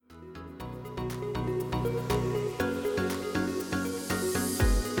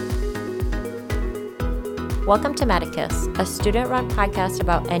Welcome to Medicus, a student-run podcast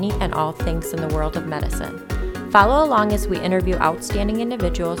about any and all things in the world of medicine. Follow along as we interview outstanding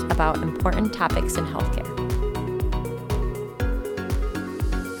individuals about important topics in healthcare.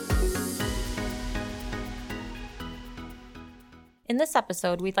 In this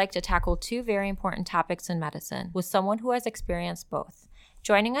episode, we'd like to tackle two very important topics in medicine with someone who has experienced both.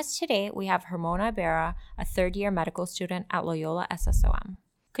 Joining us today, we have Ramona Ibarra, a third-year medical student at Loyola SSOM.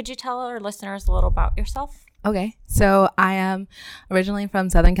 Could you tell our listeners a little about yourself? Okay, so I am originally from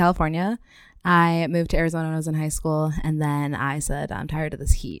Southern California. I moved to Arizona when I was in high school, and then I said, I'm tired of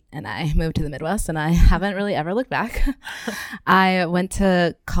this heat, and I moved to the Midwest, and I haven't really ever looked back. I went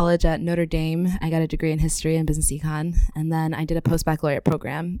to college at Notre Dame. I got a degree in history and business econ, and then I did a post-baccalaureate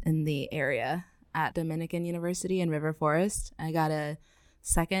program in the area at Dominican University in River Forest. I got a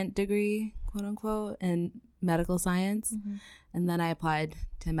second degree, quote unquote, in medical science, and then I applied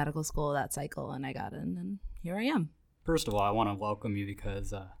to medical school that cycle, and I got in, and here I am. First of all, I want to welcome you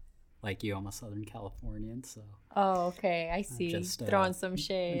because, like you, I'm a Southern Californian, so. Oh, okay. I see. Just, throwing some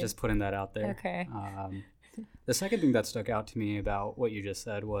shade. Just putting that out there. Okay. The second thing that stuck out to me about what you just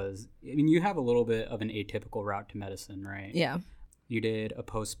said was, I mean, you have a little bit of an atypical route to medicine, right? Yeah. You did a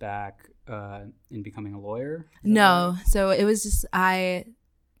post-bac in becoming a lawyer? No. So it was just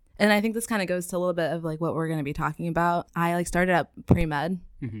and I think this kind of goes to a little bit of like what we're going to be talking about. I started at pre-med.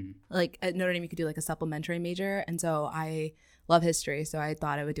 Like at Notre Dame, you could do like a supplementary major. And so I love history. So I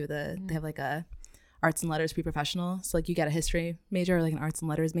thought I would do they have like a arts and letters pre-professional. So like you get a history major or like an arts and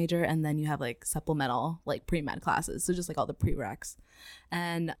letters major. And then you have like supplemental like pre-med classes. So just like all the prereqs.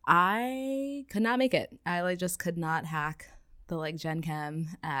 And I could not make it. I just could not hack the like Gen Chem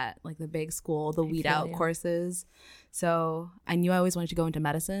at like the big school, the weed out courses. So I knew I always wanted to go into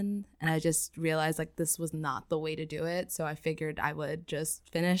medicine, and I just realized like this was not the way to do it. So I figured I would just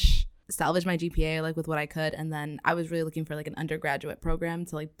salvage my GPA like with what I could, and then I was really looking for like an undergraduate program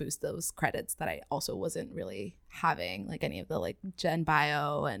to like boost those credits that I also wasn't really having, like any of the like Gen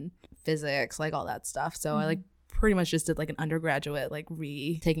Bio and physics, like all that stuff. So I like pretty much just did like an undergraduate, like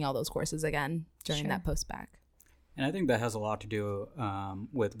taking all those courses again during that post-bac. And I think that has a lot to do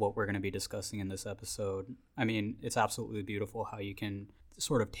with what we're going to be discussing in this episode. I mean, it's absolutely beautiful how you can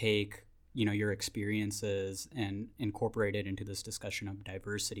sort of take, your experiences and incorporate it into this discussion of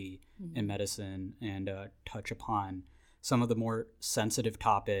diversity in medicine and touch upon some of the more sensitive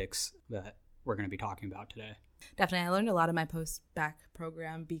topics that we're going to be talking about today. Definitely. I learned a lot of my post-bac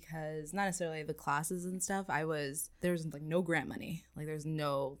program because not necessarily the classes and stuff. There's like no grant money. Like there's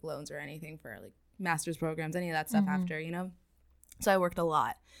no loans or anything for like master's programs, any of that stuff after, So I worked a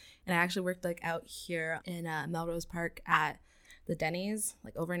lot. And I actually worked like out here in Melrose Park at the Denny's,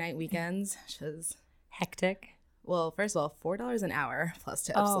 like overnight weekends, which was hectic. Well, first of all, $4 an hour plus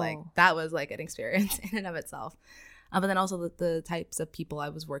tips. Like that was like an experience in and of itself. But then also the types of people I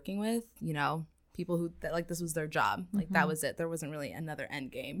was working with, people who like this was their job. Like that was it. There wasn't really another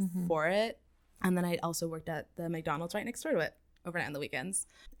end game for it. And then I also worked at the McDonald's right next door to it overnight on the weekends.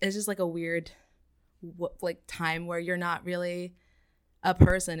 It's just like a weird time where you're not really a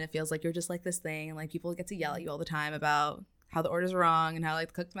person. It feels like you're just like this thing, and like people get to yell at you all the time about how the order's wrong and how like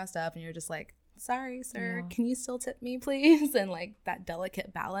the cook's messed up, and you're just like, sorry sir, can you still tip me please? And like that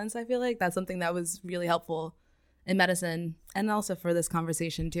delicate balance, I feel like that's something that was really helpful in medicine, and also for this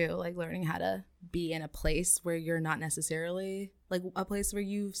conversation too, like learning how to be in a place where you're not necessarily like a place where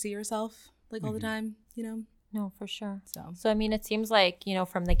you see yourself like all the time, No, for sure. So I mean, it seems like,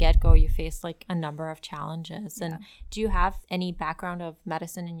 from the get-go, you faced like a number of challenges. And do you have any background of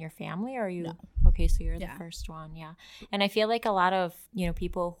medicine in your family, or are you? No. Okay, so you're the first one. Yeah. And I feel like a lot of,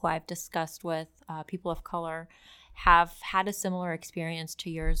 people who I've discussed with, people of color, have had a similar experience to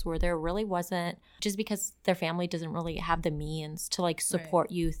yours, where there really wasn't, just because their family doesn't really have the means to like support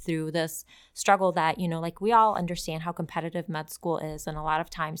you through this struggle that, like we all understand how competitive med school is. And a lot of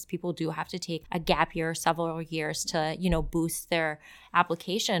times people do have to take a gap year, several years to, boost their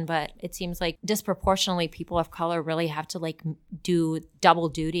application. But it seems like disproportionately people of color really have to like do double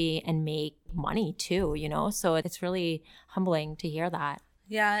duty and make money too, so it's really humbling to hear that.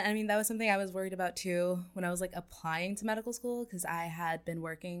 Yeah, I mean, that was something I was worried about too when I was like applying to medical school, because I had been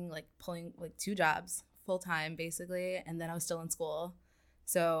working like pulling like 2 jobs full time basically, and then I was still in school.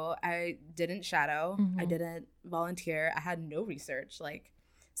 So I didn't shadow, I didn't volunteer, I had no research,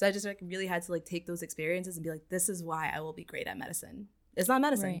 so I just like really had to like take those experiences and be like, this is why I will be great at medicine. It's not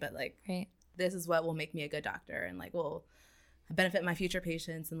medicine, but like this is what will make me a good doctor and like will benefit my future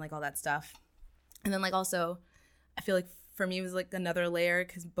patients and like all that stuff. And then like also I feel like for me it was like another layer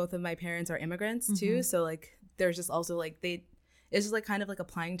because both of my parents are immigrants too, so like there's just also like it's just like kind of like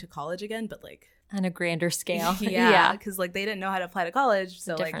applying to college again, but like on a grander scale. yeah, because like they didn't know how to apply to college,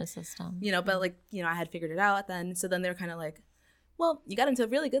 so different like system. you know, but like you know, I had figured it out then. So then they're kind of like, well, you got into a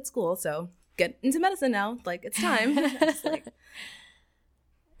really good school, so get into medicine now. Like it's time. Just like,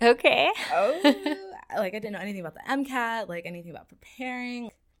 okay. oh, like I didn't know anything about the MCAT, like anything about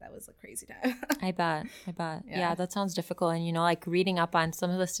preparing. That was a crazy time. I bet. Yeah, that sounds difficult. And, you know, like reading up on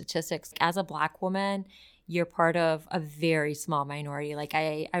some of the statistics, as a Black woman, you're part of a very small minority. Like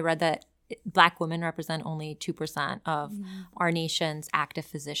I read that Black women represent only 2% of our nation's active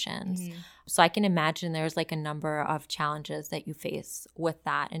physicians. So I can imagine there's like a number of challenges that you face with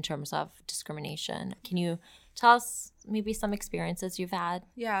that in terms of discrimination. Can you tell us maybe some experiences you've had?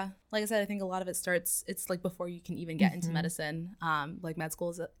 Yeah. Like I said, I think a lot of it starts, it's like before you can even get into medicine. Like med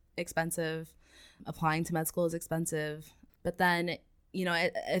school is expensive. Applying to med school is expensive. But then, you know,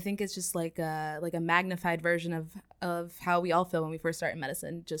 I think it's just like a magnified version of how we all feel when we first start in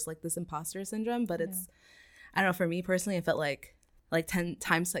medicine, just like this imposter syndrome. But it's, I don't know, for me personally, it felt like 10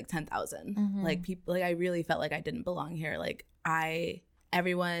 times like 10,000. Like people, like I really felt like I didn't belong here. Like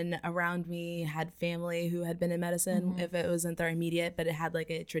everyone around me had family who had been in medicine, if it wasn't their immediate, but it had like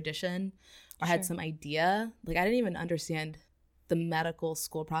a tradition or had some idea. Like I didn't even understand the medical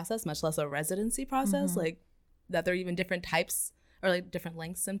school process, much less a residency process, like that there are even different types or like different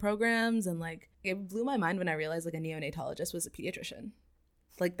lengths and programs. And like it blew my mind when I realized like a neonatologist was a pediatrician.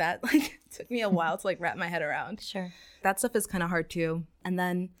 Like that like took me a while to like wrap my head around. Sure. That stuff is kind of hard too. And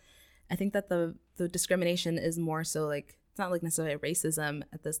then I think that the discrimination is more so like, it's not like necessarily racism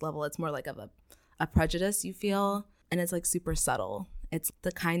at this level. It's more like of a prejudice you feel. And it's like super subtle. It's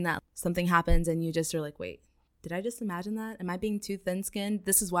the kind that something happens and you just are like, wait, did I just imagine that? Am I being too thin-skinned?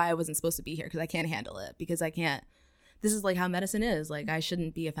 This is why I wasn't supposed to be here, because I can't handle it, because I can't. This is like how medicine is. Like I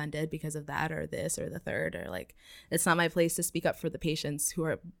shouldn't be offended because of that or this or the third, or like it's not my place to speak up for the patients who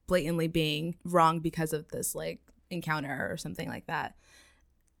are blatantly being wrong because of this like encounter or something like that.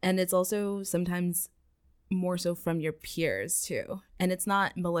 And it's also sometimes more so from your peers too. And it's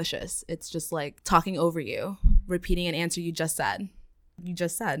not malicious. It's just like talking over you, repeating an answer you just said. You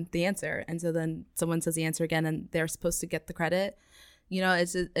just said the answer. And so then someone says the answer again and they're supposed to get the credit. You know,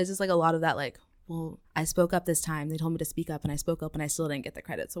 it's just like a lot of that like, well, I spoke up this time. They told me to speak up and I spoke up and I still didn't get the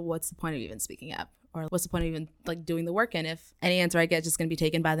credit. So what's the point of even speaking up? Or what's the point of even like doing the work in if any answer I get is just going to be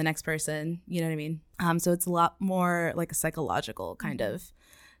taken by the next person? You know what I mean? So it's a lot more like a psychological kind of,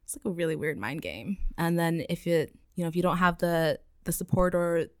 it's like a really weird mind game. And then if you don't have the support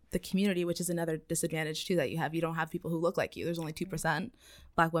or the community, which is another disadvantage too that you have, you don't have people who look like you. There's only 2%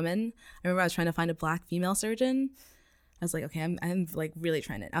 Black women. I remember I was trying to find a Black female surgeon. I was like, okay, I'm like really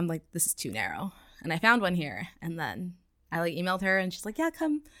trying to, I'm like, this is too narrow. And I found one here. And then I like emailed her and she's like, yeah,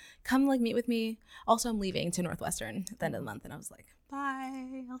 come like meet with me. Also, I'm leaving to Northwestern at the end of the month. And I was like,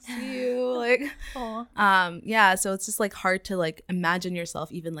 bye, I'll see you. Like, yeah. So it's just like hard to like imagine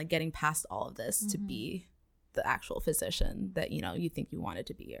yourself even like getting past all of this to be the actual physician that, you know, you think you wanted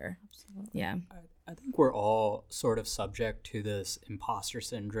to be. Or absolutely. Yeah. I think we're all sort of subject to this imposter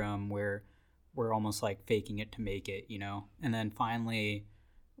syndrome where we're almost like faking it to make it, you know? And then finally,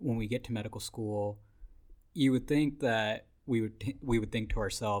 when we get to medical school, you would think that we would think to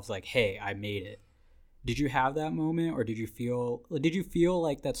ourselves like, hey, I made it. Did you have that moment, or did you feel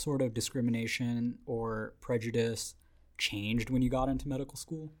like that sort of discrimination or prejudice changed when you got into medical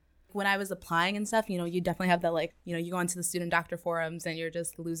school? When I was applying and stuff, you know, you definitely have that, like, you know, you go into the student doctor forums and you're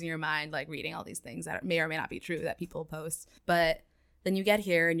just losing your mind, like reading all these things that may or may not be true that people post. But then you get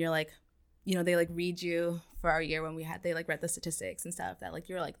here and you're like, you know, they like read you for our year when they like read the statistics and stuff that like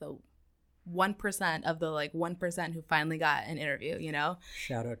you're like the 1% of the like 1% who finally got an interview, you know?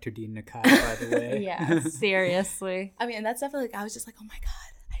 Shout out to Dean Nakai, by the way. Yeah, seriously. I mean, and that's definitely like, I was just like, oh my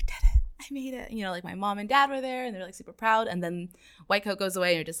God, I did it. I made it. You know, like my mom and dad were there and they're like super proud. And then white coat goes away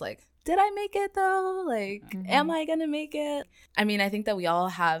and you're just like, did I make it though? Like, am I going to make it? I mean, I think that we all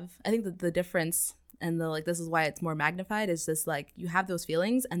have, I think that the difference and the like, this is why it's more magnified, is just like you have those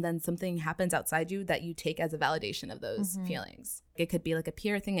feelings and then something happens outside you that you take as a validation of those feelings. It could be like a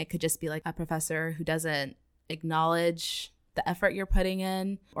peer thing. It could just be like a professor who doesn't acknowledge the effort you're putting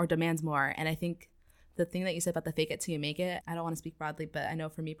in or demands more. And I think the thing that you said about the fake it till you make it, I don't want to speak broadly, but I know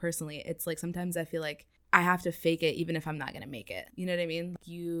for me personally, it's like sometimes I feel like I have to fake it even if I'm not going to make it. You know what I mean?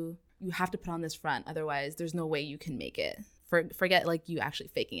 You have to put on this front. Otherwise, there's no way you can make it. Forget like you actually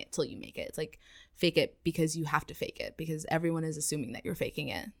faking it till you make it. It's like fake it because you have to fake it because everyone is assuming that you're faking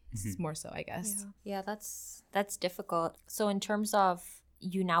it. It's more so, I guess. Yeah, that's difficult. So in terms of,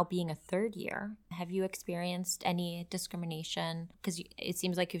 you now being a third year, have you experienced any discrimination? Because it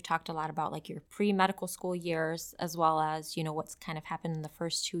seems like you've talked a lot about like your pre-medical school years, as well as, you know, what's kind of happened in the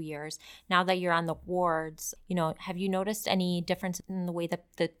first 2 years. Now that you're on the wards, you know, have you noticed any difference in the way that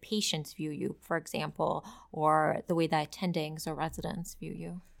the patients view you, for example, or the way that attendings or residents view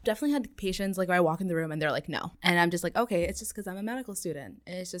you? Definitely had patients like where I walk in the room and they're like, no. And I'm just like, okay, it's just because I'm a medical student.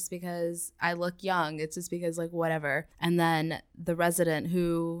 It's just because I look young. It's just because like whatever. And then the resident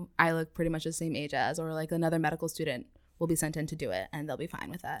who I look pretty much the same age as, or like another medical student, will be sent in to do it and they'll be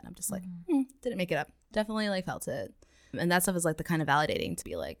fine with that. And I'm just like, didn't make it up. Definitely like felt it. And that stuff is like the kind of validating to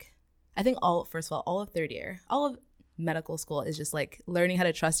be like, I think first of all of third year, all of medical school is just like learning how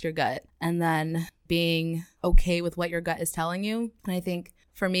to trust your gut and then being okay with what your gut is telling you. And I think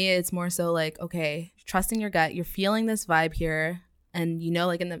for me, it's more so like, okay, trusting your gut, you're feeling this vibe here and you know,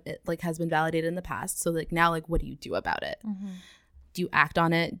 like it like has been validated in the past. So like now, like, what do you do about it? Do you act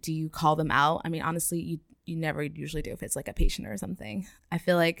on it? Do you call them out? I mean, honestly, you never usually do if it's like a patient or something. I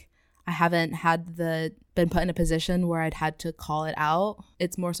feel like I haven't been put in a position where I'd had to call it out.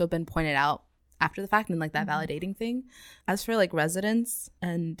 It's more so been pointed out after the fact and like that validating thing. As for like residents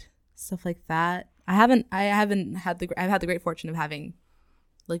and stuff like that, I've had the great fortune of having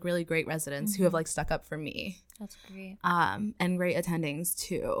like really great residents who have like stuck up for me. That's great. And great attendings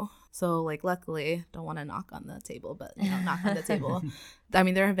too. So like luckily, don't want to knock on the table, but you know, knock on the table. I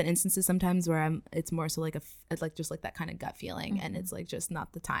mean, there have been instances sometimes where it's more so like it's like just like that kind of gut feeling, and it's like just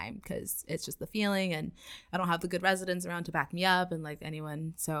not the time because it's just the feeling, and I don't have the good residents around to back me up and like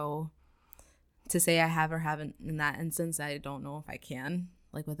anyone. So to say I have or haven't in that instance, I don't know if I can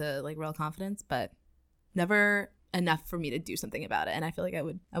like with a like real confidence, but never enough for me to do something about it. And I feel like I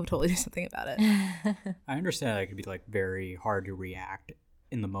would totally do something about it. I understand that it could be like very hard to react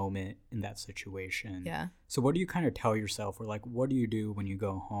in the moment in that situation. Yeah. So what do you kind of tell yourself, or like what do you do when you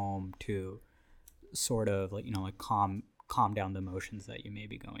go home to sort of like, you know, like calm down the emotions that you may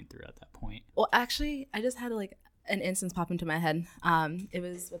be going through at that point? Well, actually, I just had like an instance pop into my head. It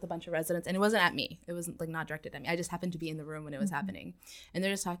was with a bunch of residents, and it wasn't at me. It wasn't like not directed at me. I just happened to be in the room when it was happening, and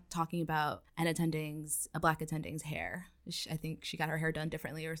they're just talking about a black attending's hair. I think she got her hair done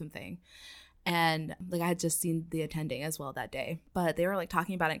differently or something, and like I had just seen the attending as well that day, but they were like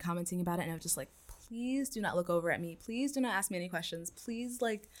talking about it, and commenting about it, and I was just like, please do not look over at me. Please do not ask me any questions. Please,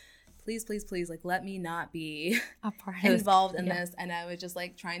 like. Please, like, let me not be involved in this. And I was just,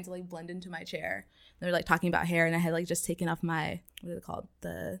 like, trying to, like, blend into my chair. They're, like, talking about hair, and I had, like, just taken off my, what is it called?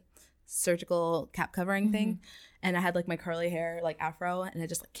 The surgical cap covering thing. And I had, like, my curly hair, like, afro, and it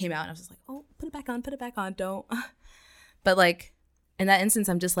just, like, came out, and I was just like, oh, put it back on, don't. But, like, in that instance,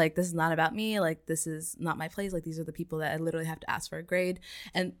 I'm just, like, this is not about me. Like, this is not my place. Like, these are the people that I literally have to ask for a grade.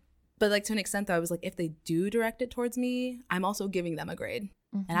 But, like, to an extent, though, I was like, if they do direct it towards me, I'm also giving them a grade.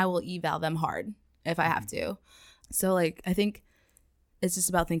 And I will eval them hard if I have to. So, like, I think it's just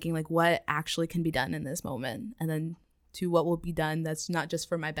about thinking, like, what actually can be done in this moment. And then to what will be done that's not just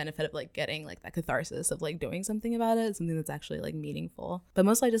for my benefit of, like, getting, like, that catharsis of, like, doing something about it. Something that's actually, like, meaningful. But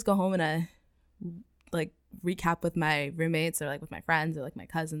mostly I just go home and I, like, recap with my roommates or, like, with my friends or, like, my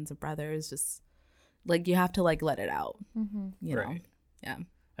cousins or brothers. Just, like, you have to, like, let it out. You know? Yeah.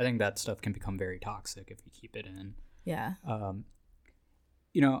 I think that stuff can become very toxic if you keep it in. Yeah.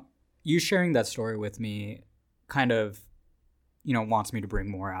 You know, you sharing that story with me kind of, you know, wants me to bring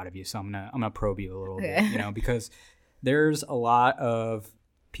more out of you. So I'm gonna probe you a little bit, you know, because there's a lot of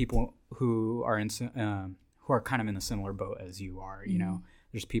people who are kind of in a similar boat as you are. You know,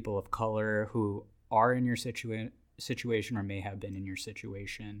 there's people of color who are in your situation or may have been in your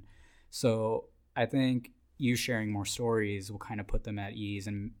situation. So I think you sharing more stories will kind of put them at ease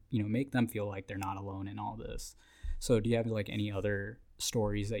and, you know, make them feel like they're not alone in all this. So do you have like any other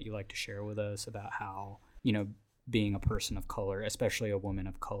stories that you like to share with us about how, you know, being a person of color, especially a woman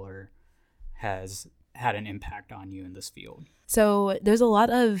of color, has had an impact on you in this field? So there's a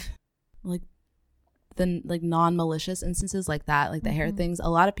lot of like the like non-malicious instances like that, like the hair things. A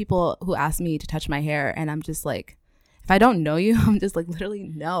lot of people who ask me to touch my hair, and I'm just like, if I don't know you, I'm just like literally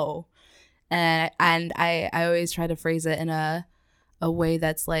no. And I always try to phrase it in a way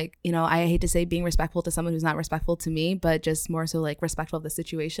that's like, you know, I hate to say being respectful to someone who's not respectful to me, but just more so like respectful of the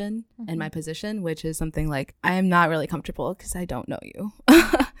situation and my position, which is something like I am not really comfortable because I don't know you.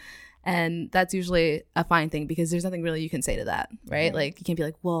 And that's usually a fine thing because there's nothing really you can say to that, right? Like you can't be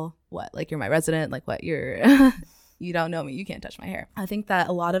like, well, what? Like you're my resident, like what? You don't know me, you can't touch my hair. I think that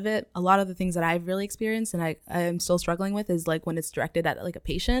a lot of the things that I've really experienced and I'm still struggling with is like when it's directed at like a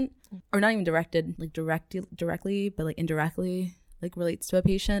patient, or not even directed like directly, but like indirectly. like relates to a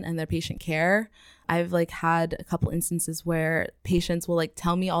patient and their patient care. I've like had a couple instances where patients will like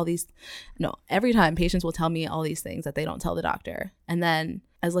tell me all these, no, every time patients will tell me all these things that they don't tell the doctor. And then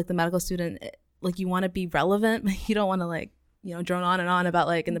as like the medical student, like you want to be relevant, but you don't want to like, you know, drone on and on about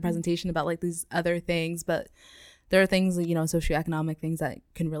like in the presentation about like these other things. But there are things, you know, socioeconomic things that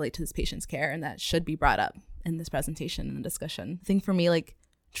can relate to this patient's care and that should be brought up in this presentation and discussion. I think for me, like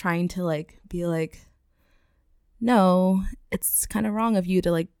trying to like be like, no, it's kind of wrong of you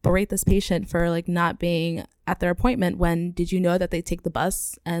to like berate this patient for like not being at their appointment when did you know that they take the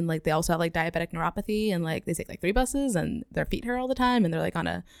bus and like they also have like diabetic neuropathy and like they take like 3 buses and their feet hurt all the time and they're like on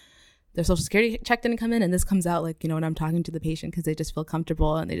their social security check didn't come in, and this comes out like, you know, when I'm talking to the patient because they just feel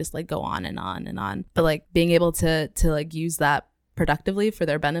comfortable and they just like go on and on and on. But like being able to like use that productively for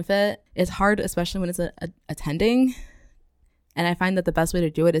their benefit is hard, especially when it's attending. And I find that the best way to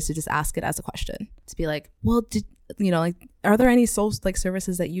do it is to just ask it as a question. To be like, well, like, are there any like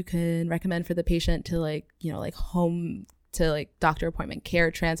services that you can recommend for the patient to like, you know, like home to like doctor appointment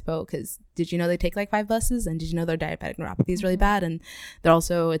care transpo? Because did you know they take like 5 buses? And did you know their diabetic neuropathy is really bad? And they're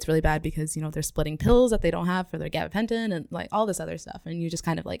also, it's really bad because, you know, they're splitting pills that they don't have for their gabapentin and like all this other stuff. And you just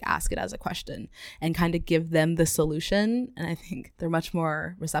kind of like ask it as a question and kind of give them the solution. And I think they're much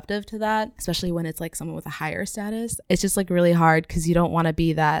more receptive to that, especially when it's like someone with a higher status. It's just like really hard because you don't want to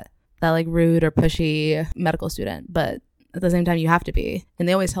be that like rude or pushy medical student, but at the same time you have to be. And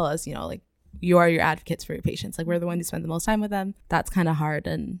they always tell us, you know, like, you are your advocates for your patients. Like we're the ones who spend the most time with them. That's kind of hard,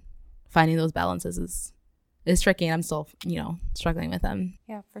 and finding those balances is tricky, and I'm still, you know, struggling with them.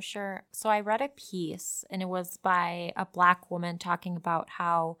 Yeah, for sure. So I read a piece, and it was by a Black woman talking about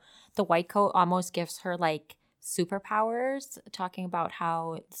how the white coat almost gives her like superpowers, talking about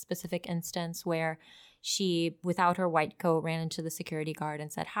how specific instance where she, without her white coat, ran into the security guard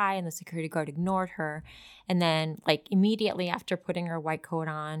and said hi, and the security guard ignored her. And then like immediately after putting her white coat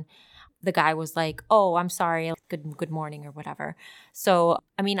on, the guy was like, oh, I'm sorry, good morning or whatever. So,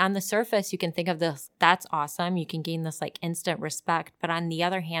 I mean, on the surface, you can think of this, that's awesome. You can gain this like instant respect. But on the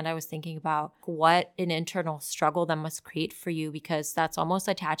other hand, I was thinking about what an internal struggle that must create for you, because that's almost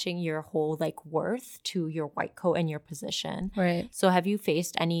attaching your whole like worth to your white coat and your position. Right. So have you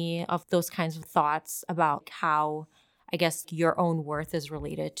faced any of those kinds of thoughts about how, I guess, your own worth is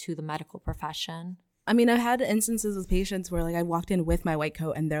related to the medical profession? I mean, I've had instances with patients where like I walked in with my white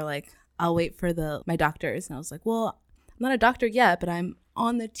coat and they're like, I'll wait for my doctors. And I was like, well, I'm not a doctor yet, but I'm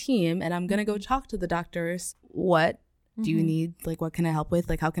on the team and I'm going to go talk to the doctors. What do you need? Like, what can I help with?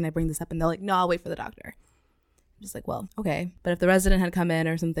 Like, how can I bring this up? And they're like, no, I'll wait for the doctor. I'm just like, well, okay. But if the resident had come in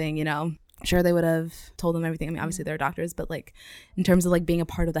or something, you know, sure, they would have told them everything. I mean, obviously they're doctors, but like in terms of like being a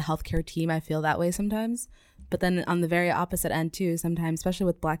part of the healthcare team, I feel that way sometimes. But then on the very opposite end too, sometimes, especially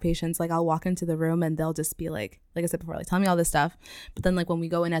with Black patients, like I'll walk into the room and they'll just be like I said before, like tell me all this stuff. But then like when we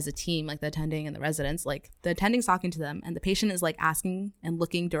go in as a team, like the attending and the residents, like the attending's talking to them and the patient is like asking and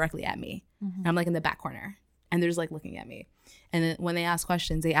looking directly at me. And I'm like in the back corner and they're just like looking at me. And then when they ask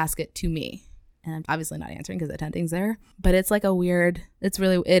questions, they ask it to me. And I'm obviously not answering because the attending's there. But it's like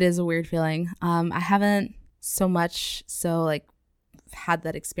it is a weird feeling. I haven't so much like had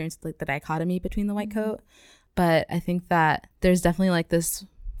that experience with like the dichotomy between the white coat. But I think that there's definitely like this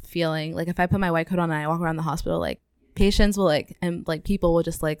feeling, like if I put my white coat on and I walk around the hospital, like patients will like, and like people will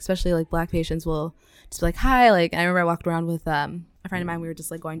just like, especially like Black patients will just be like, hi. Like I remember I walked around with a friend of mine. We were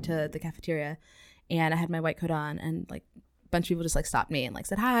just like going to the cafeteria and I had my white coat on and like a bunch of people just like stopped me and like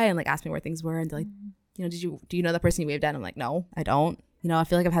said hi and like asked me where things were. And they're like, you know, do you know the person you waved at? I'm like, no, I don't. You know, I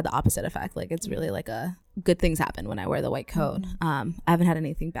feel like I've had the opposite effect. Like it's really like good things happen when I wear the white coat. I haven't had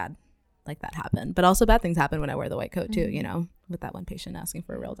anything bad like that happen, but also bad things happen when I wear the white coat too, you know, with that one patient asking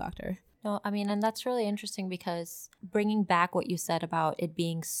for a real doctor. No, I mean, and that's really interesting because bringing back what you said about it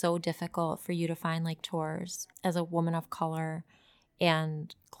being so difficult for you to find like tours as a woman of color,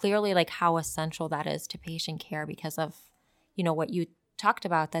 and clearly like how essential that is to patient care because of, you know, what you talked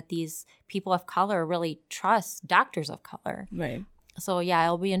about, that these people of color really trust doctors of color. Right. So yeah,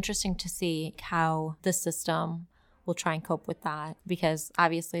 it'll be interesting to see how the system will try and cope with that, because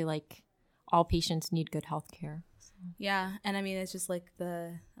obviously like all patients need good health care. So. Yeah. And I mean, it's just like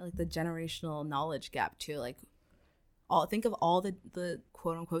the generational knowledge gap too. Like think of all the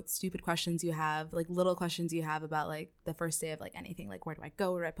quote unquote stupid questions you have, like little questions you have about like the first day of like anything, like where do I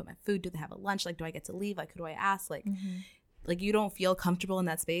go? Where do I put my food? Do they have a lunch? Like, do I get to leave? Like, who do I ask? Like, like you don't feel comfortable in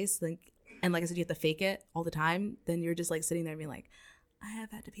that space. Like, and like I said, you have to fake it all the time. Then you're just like sitting there being like, I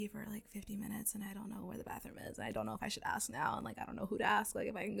have had to pee for like 50 minutes and I don't know where the bathroom is. And I don't know if I should ask now. And like, I don't know who to ask. Like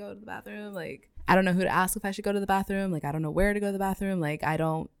if I can go to the bathroom, like, I don't know who to ask if I should go to the bathroom. Like, I don't know where to go to the bathroom. Like, I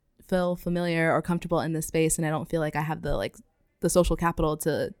don't feel familiar or comfortable in this space. And I don't feel like I have the like the social capital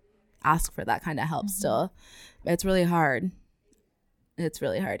to ask for that kind of help still. It's really hard. It's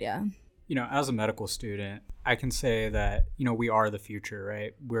really hard, yeah. You know, as a medical student, I can say that, you know, we are the future,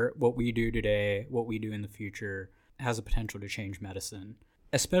 right? What we do today, what we do in the future has a potential to change medicine.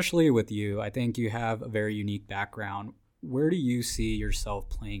 Especially with you, I think you have a very unique background. Where do you see yourself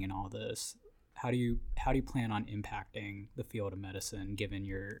playing in all this? How do you plan on impacting the field of medicine given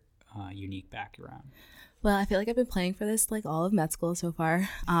your unique background? Well, I feel like I've been playing for this like all of med school so far.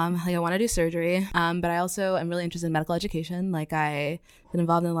 Like I want to do surgery, but I also am really interested in medical education. Like I've been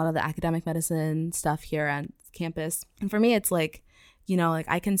involved in a lot of the academic medicine stuff here on campus. And for me, it's like, you know, like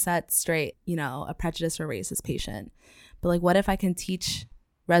I can set straight, you know, a prejudice or racist patient. But like, what if I can teach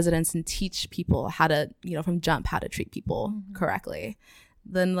residents and teach people how to, you know, from jump, how to treat people correctly?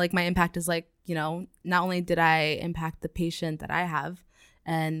 Then like my impact is like, you know, not only did I impact the patient that I have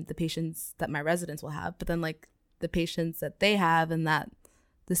and the patients that my residents will have, but then like the patients that they have and that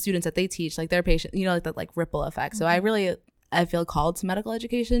the students that they teach, like their patient, you know, like that like ripple effect. So I feel called to medical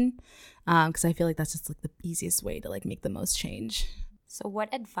education because I feel like that's just like the easiest way to like make the most change. So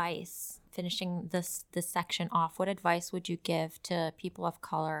what advice, finishing this section off, what advice would you give to people of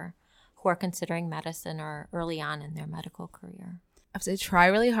color who are considering medicine or early on in their medical career? I have to try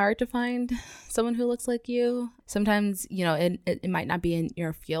really hard to find someone who looks like you. Sometimes, you know, it might not be in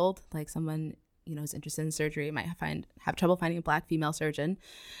your field. Like someone, you know, who's interested in surgery might have trouble finding a Black female surgeon.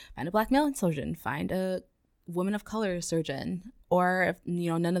 Find a Black male surgeon. Find a woman of color surgeon. Or if, you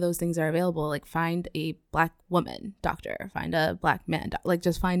know, none of those things are available, like find a Black woman doctor. Find a Black man. Like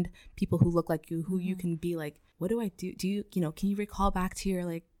just find people who look like you, who you can be like, what do I do? Do you, you know, can you recall back to your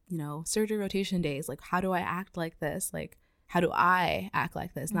like, you know, surgery rotation days? Like, how do I act like this? Like, how do I act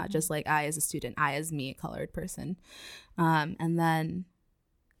like this? Not just like I as a student, I as me, a colored person. And then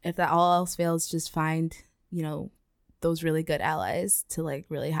if that all else fails, just find, you know, those really good allies to like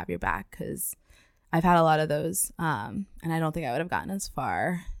really have your back, because I've had a lot of those. And I don't think I would have gotten as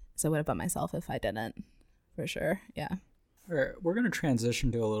far as I would have by myself if I didn't, for sure. Yeah. All right, we're going to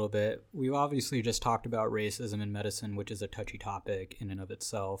transition to a little bit. We've obviously just talked about racism in medicine, which is a touchy topic in and of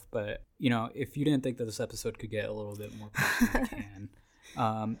itself. But, you know, if you didn't think that this episode could get a little bit more personal, it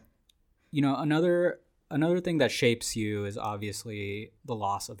can. You know, another thing that shapes you is obviously the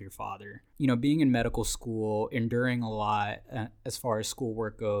loss of your father. You know, being in medical school, enduring a lot as far as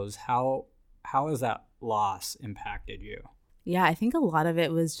schoolwork goes, how has that loss impacted you? Yeah, I think a lot of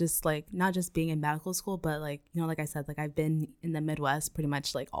it was just like not just being in medical school, but like, you know, like I said, like I've been in the Midwest pretty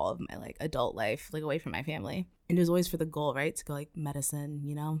much like all of my like adult life, like away from my family. And it was always for the goal, right? To go like medicine,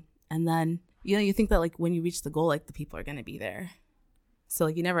 you know? And then, you know, you think that like when you reach the goal, like the people are going to be there. So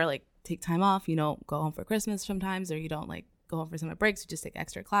like you never like take time off, you don't go home for Christmas sometimes, or you don't like go home for summer breaks, you just take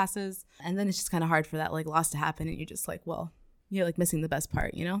extra classes. And then it's just kind of hard for that like loss to happen. And you're just like, well, you're like missing the best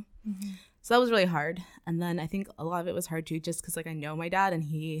part, you know? So that was really hard. And then I think a lot of it was hard too, just because like I know my dad and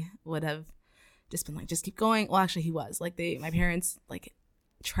he would have just been like, just keep going. Well, actually he was like, my parents like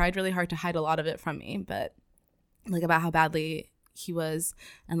tried really hard to hide a lot of it from me, but like about how badly he was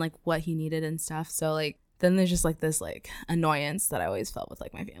and like what he needed and stuff. So like, then there's just like this like annoyance that I always felt with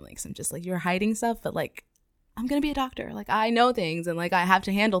like my family, because I'm just like, you're hiding stuff, but like, I'm going to be a doctor. Like I know things and like I have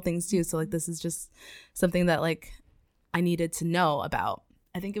to handle things too. So like, this is just something that like I needed to know about.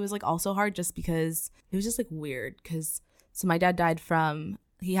 I think it was like also hard just because it was just like weird, because so my dad died from,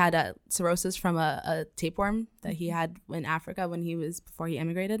 he had a cirrhosis from a tapeworm that he had in Africa before he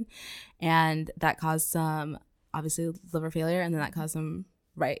immigrated, and that caused some obviously liver failure, and then that caused some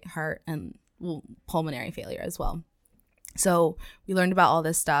right heart and pulmonary failure as well. So we learned about all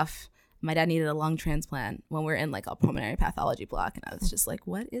this stuff. My dad needed a lung transplant when we were in like a pulmonary pathology block. And I was just like,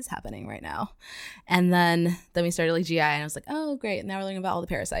 what is happening right now? And then we started like GI, and I was like, oh, great. Now we're learning about all the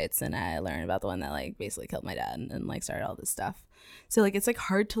parasites. And I learned about the one that like basically killed my dad and like started all this stuff. So like, it's like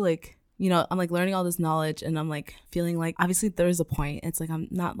hard to like, you know, I'm like learning all this knowledge, and I'm like feeling like obviously there's a point. It's like, I'm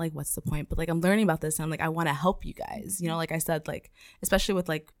not like, what's the point? But like, I'm learning about this, and I'm like, I want to help you guys, you know, like I said, like, especially with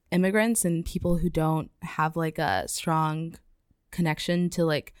like immigrants and people who don't have like a strong connection to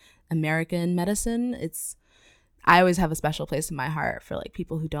like American medicine. I always have a special place in my heart for like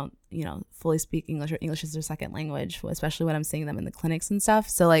people who don't, you know, fully speak English, or English is their second language, especially when I'm seeing them in the clinics and stuff.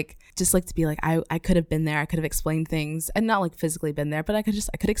 So like, just like to be like, I could have been there, I could have explained things, and not like physically been there, but I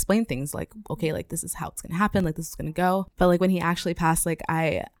could explain things like, okay, like this is how it's gonna happen, like this is gonna go. But like when he actually passed, like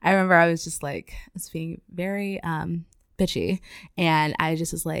I remember I was just like, I was being very bitchy, and I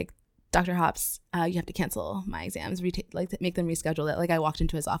just was like, Dr. Hops, you have to cancel my exams, like to make them reschedule it. Like I walked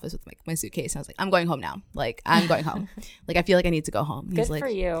into his office with like my suitcase and I was like, I'm going home now. Like I'm going home. Like I feel like I need to go home. Good like, for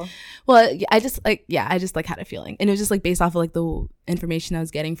you. Well, I just like had a feeling, and it was just like based off of like the information I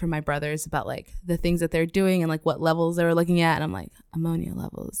was getting from my brothers about like the things that they're doing and like what levels they were looking at, and I'm like, ammonia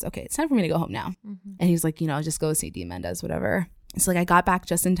levels. Okay, it's time for me to go home now. Mm-hmm. And he's like, just go see D. Mendez, whatever. So like I got back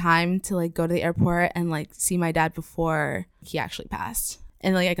just in time to like go to the airport and like see my dad before he actually passed.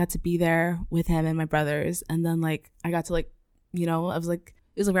 And like I got to be there with him and my brothers, and then like I got to like, I was like,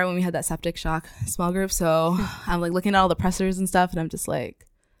 it was like right when we had that septic shock small group. So I'm like looking at all the pressors and stuff, and I'm just like,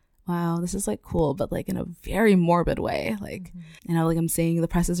 wow, this is like cool, but like in a very morbid way. Like, like I'm seeing the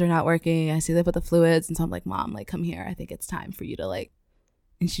presses are not working. I see they put the fluids, and so I'm like, Mom, like come here. I think it's time for you to like.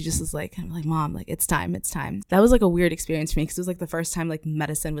 And she just was like, I'm like, Mom, like it's time. That was like a weird experience for me because it was like the first time like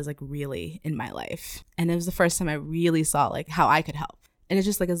medicine was like really in my life, and it was the first time I really saw like how I could help. And it's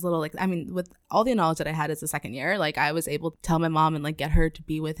just like as little, like, I mean, with all the knowledge that I had as a second year, like I was able to tell my mom and like get her to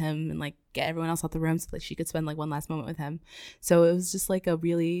be with him and like get everyone else out the room so like she could spend like one last moment with him. So it was just like a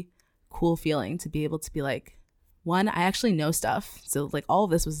really cool feeling to be able to be like, one, I actually know stuff. So like all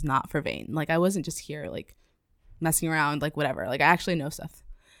of this was not for vain. Like I wasn't just here like messing around, like whatever. Like I actually know stuff.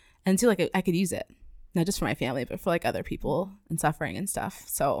 And two, like I could use it, not just for my family, but for like other people and suffering and stuff.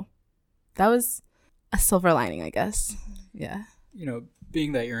 So that was a silver lining, I guess. Yeah.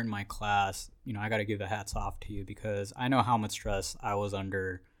 Being that you're in my class, I got to give the hats off to you because I know how much stress I was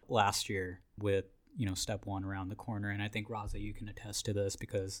under last year with, step 1 around the corner. And I think, Raza, you can attest to this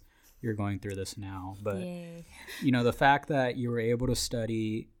because you're going through this now. But, the fact that you were able to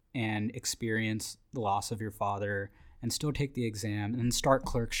study and experience the loss of your father and still take the exam and start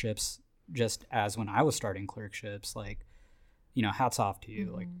clerkships just as when I was starting clerkships, like, hats off to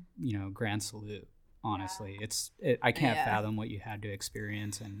you, like, grand salute. Honestly, I can't fathom what you had to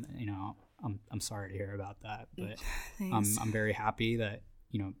experience, and I'm sorry to hear about that, but I'm very happy that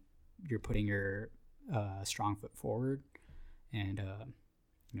you're putting your strong foot forward, and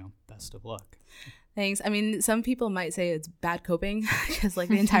best of luck. Thanks. I mean, some people might say it's bad coping because like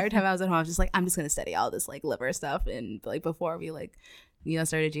the entire time I was at home, I was just like, I'm just gonna study all this like liver stuff, and like before we like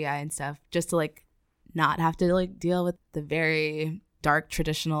started GI and stuff, just to like not have to like deal with the very dark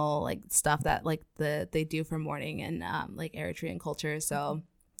traditional like stuff that like they do for mourning and like Eritrean culture. So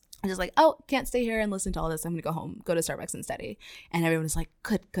I was just like, oh, can't stay here and listen to all this. I'm gonna go home, go to Starbucks and study. And everyone was like,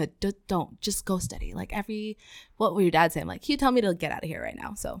 good, don't just go study. Like what will your dad say? I'm like, he tell me to get out of here right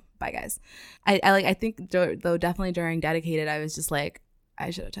now. So bye guys. I think though definitely during dedicated, I was just like, I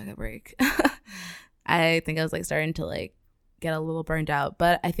should have took a break. I think I was like starting to like get a little burned out,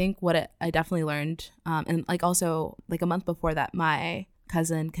 but I think I definitely learned, and like also like a month before that, my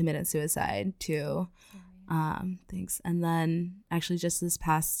cousin committed suicide too. Thanks. And then actually just this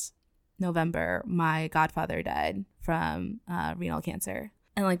past November, my godfather died from renal cancer.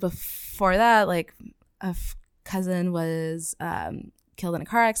 And like before that, like a cousin was killed in a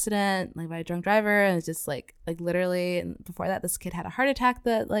car accident, like by a drunk driver, and it's just like literally. And before that, this kid had a heart attack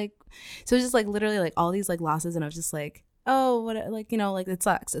that like, so it was just like literally like all these like losses, and I was just like, oh, what, like, like it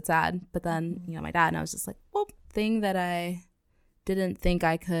sucks, it's sad. But then my dad, and I was just like, well, thing that I didn't think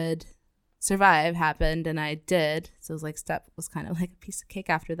I could survive happened, and I did. So it was like step was kind of like a piece of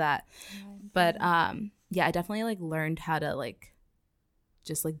cake after that. But yeah, I definitely like learned how to like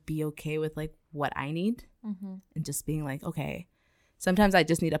just like be okay with like what I need, and just being like, okay, sometimes I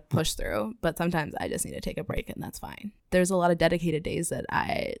just need to push through, but sometimes I just need to take a break, and that's fine. There's a lot of dedicated days that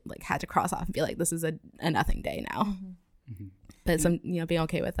I like had to cross off and be like, this is a nothing day now. But some being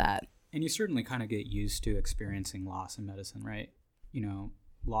okay with that. And you certainly kind of get used to experiencing loss in medicine, right?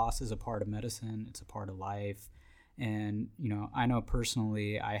 Loss is a part of medicine, it's a part of life. And I know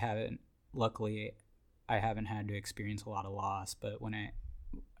personally luckily I haven't had to experience a lot of loss, but when I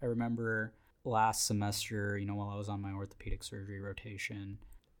remember last semester, while I was on my orthopedic surgery rotation,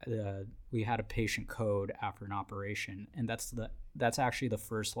 we had a patient code after an operation, and that's actually the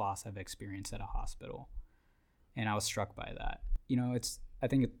first loss I've experienced at a hospital. And I was struck by that. I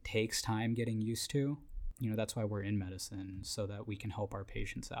think it takes time getting used to. That's why we're in medicine, so that we can help our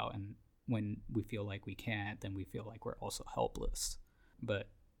patients out. And when we feel like we can't, then we feel like we're also helpless. But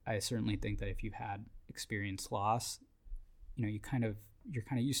I certainly think that if you had experienced loss, you're kind of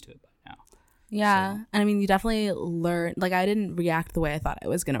used to it by now. Yeah. So. And I mean, you definitely learn, like I didn't react the way I thought I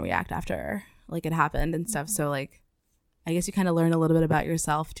was going to react after like it happened and stuff. So like, I guess you kind of learn a little bit about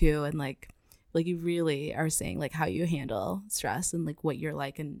yourself too. And like you really are saying like how you handle stress and like what you're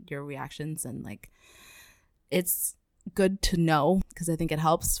like and your reactions. And like, it's good to know, because I think it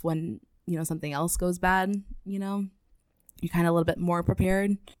helps when, something else goes bad, you're kind of a little bit more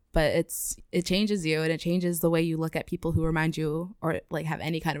prepared. but it changes you, and it changes the way you look at people who remind you or like have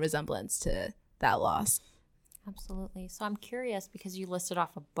any kind of resemblance to that loss. Absolutely. So I'm curious, because you listed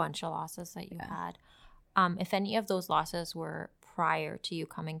off a bunch of losses that you had. If any of those losses were prior to you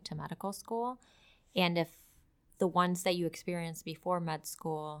coming to medical school, and if the ones that you experienced before med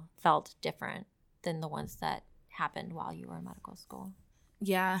school felt different than the ones that happened while you were in medical school.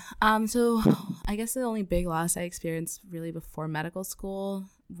 Yeah. So I guess the only big loss I experienced really before medical school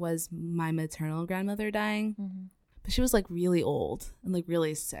was my maternal grandmother dying. Mm-hmm. But she was like really old and like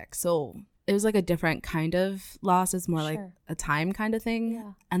really sick. So it was like a different kind of loss. It's more like a time kind of thing.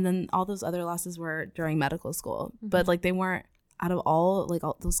 Yeah. And then all those other losses were during medical school. Mm-hmm. But like they weren't out of all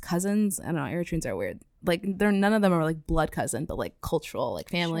those cousins. I don't know. Eritreans are weird. Like none of them are like blood cousin, but like cultural, like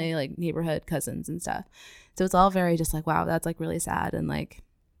family, like neighborhood cousins and stuff. So it's all very just like, wow, that's like really sad. And like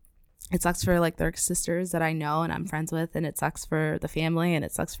it sucks for like their sisters that I know and I'm friends with. And it sucks for the family and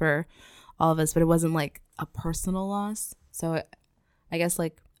it sucks for all of us. But it wasn't like a personal loss. So I guess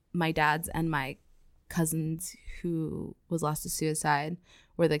like my dad's and my cousins who was lost to suicide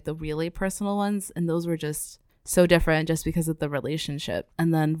were like the really personal ones. And those were just so different just because of the relationship.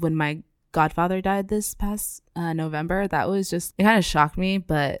 And then when my godfather died this past November, that was just, it kind of shocked me,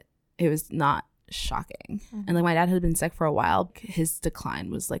 but it was not shocking. Mm-hmm. And like my dad had been sick for a while. His decline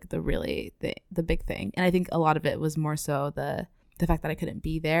was like the big thing. And I think a lot of it was more so the fact that I couldn't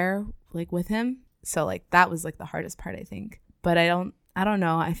be there like with him. So like that was like the hardest part, I think. But I don't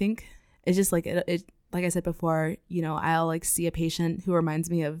know. I think it's just like it like I said before, you know, I'll like see a patient who reminds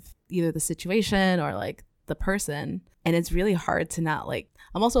me of either the situation or like the person, and it's really hard to not like,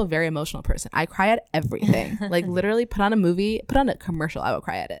 I'm also a very emotional person. I cry at everything. Like literally put on a commercial, I will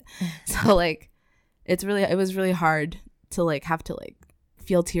cry at it. So like it was really hard to like have to like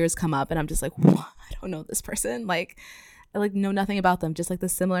feel tears come up, and I'm just like, I don't know this person. Like I like know nothing about them, just like the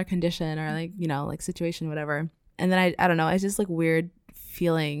similar condition or like, you know, like situation, whatever. And then I don't know, it's just like weird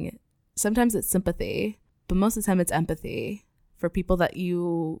feeling. Sometimes it's sympathy, but most of the time it's empathy for people that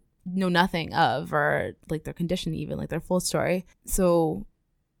you know nothing of, or like their condition, even like their full story. So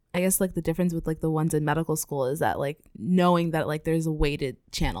I guess like the difference with like the ones in medical school is that like knowing that like there's a way to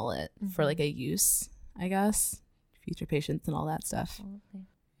channel it mm-hmm. for like a use, I guess, future patients and all that stuff. Absolutely.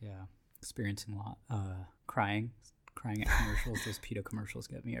 Yeah, experiencing a lot. Crying at commercials. Those PETA commercials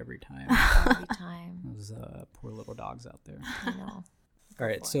get me every time. Every time. Those poor little dogs out there. I know. All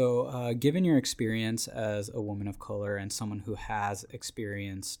right. So given your experience as a woman of color and someone who has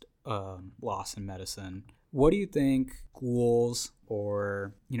experienced loss in medicine, what do you think schools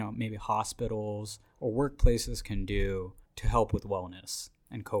or, you know, maybe hospitals or workplaces can do to help with wellness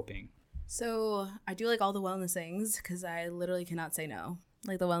and coping? So I do like all the wellness things because I literally cannot say no,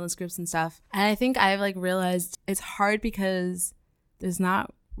 like the wellness groups and stuff. And I think I've like realized it's hard because there's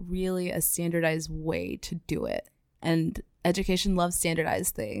not really a standardized way to do it. And education loves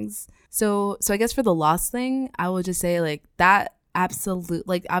standardized things. So I guess for the loss thing, I would just say like that absolute,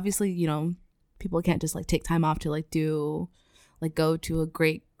 like obviously, you know, people can't just like take time off to like go to a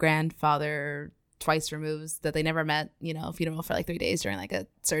great grandfather twice removed that they never met, you know, funeral for like 3 days during like a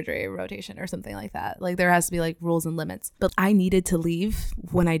surgery rotation or something like that. Like there has to be like rules and limits. But I needed to leave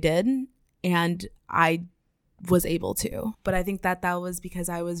when I did, and I was able to. But I think that was because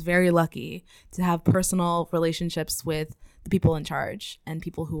I was very lucky to have personal relationships with the people in charge and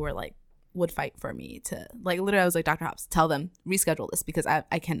people who were like would fight for me to like, literally I was like, Dr. Hops, tell them reschedule this because I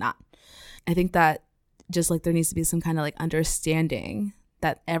cannot. I think that just like there needs to be some kind of like understanding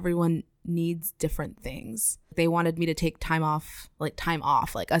that everyone needs different things. They wanted me to take time off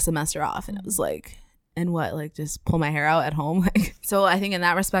like a semester off, and it was like, and what, like just pull my hair out at home. Like, so I think in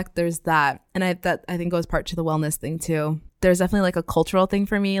that respect there's that, and I think goes part to the wellness thing too. There's definitely like a cultural thing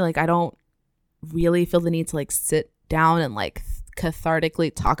for me. Like I don't really feel the need to like sit down and like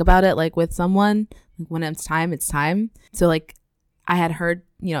cathartically talk about it like with someone. When it's time, it's time. So like I had heard,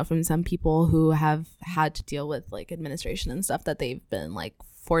 you know, from some people who have had to deal with like administration and stuff that they've been like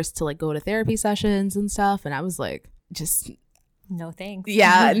forced to like go to therapy sessions and stuff, and I was like, just no thanks.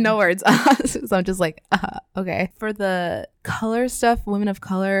 Yeah, no words. So I'm just like, okay. For the color stuff, women of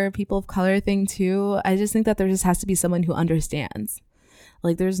color, people of color thing too, I just think that there just has to be someone who understands.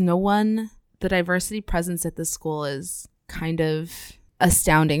 Like there's no one. The diversity presence at this school is kind of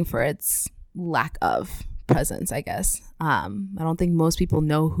astounding for its lack of presence, I guess. I don't think most people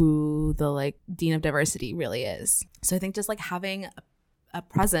know who the like dean of diversity really is. So I think just like having a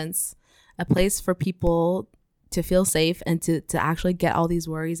presence, a place for people to feel safe and to actually get all these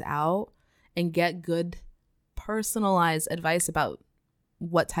worries out and get good personalized advice about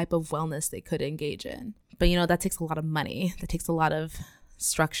what type of wellness they could engage in. But, you know, that takes a lot of money. That takes a lot of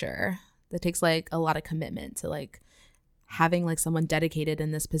structure. That takes like a lot of commitment to like having like someone dedicated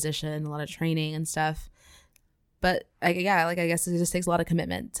in this position, a lot of training and stuff. But I guess it just takes a lot of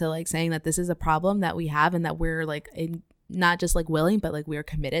commitment to like saying that this is a problem that we have and that we're like not just like willing, but like we're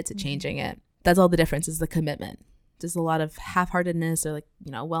committed to changing it. That's all the difference, is the commitment. Just a lot of half-heartedness or like,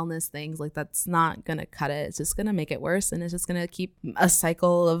 you know, wellness things, like that's not gonna cut it. It's just gonna make it worse, and it's just gonna keep a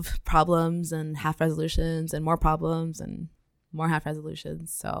cycle of problems and half resolutions and more problems and more half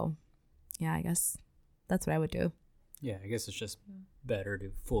resolutions. So yeah, I guess that's what I would do. Yeah, I guess it's just better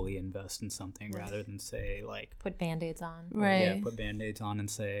to fully invest in something rather than say like put Band-Aids on. Right. Yeah, put Band-Aids on and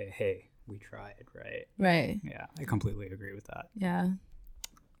say, hey, we tried, right? Right. Yeah, I completely agree with that. Yeah.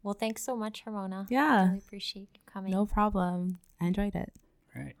 Well, thanks so much, Ramona. Yeah. Really appreciate you coming. No problem. I enjoyed it.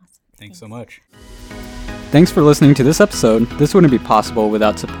 All right. Awesome. Thanks so much. Thanks for listening to this episode. This wouldn't be possible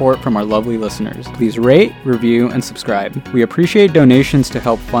without support from our lovely listeners. Please rate, review, and subscribe. We appreciate donations to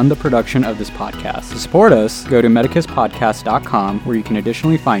help fund the production of this podcast. To support us, go to medicuspodcast.com, where you can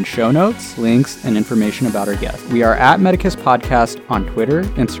additionally find show notes, links, and information about our guests. We are at Medicus Podcast on Twitter,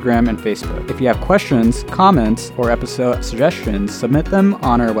 Instagram, and Facebook. If you have questions, comments, or episode suggestions, submit them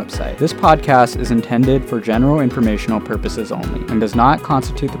on our website. This podcast is intended for general informational purposes only and does not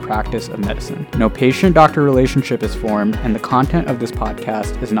constitute the practice of medicine. No patient-doctor relationship is formed, and the content of this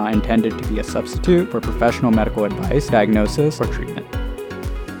podcast is not intended to be a substitute for professional medical advice, diagnosis, or treatment.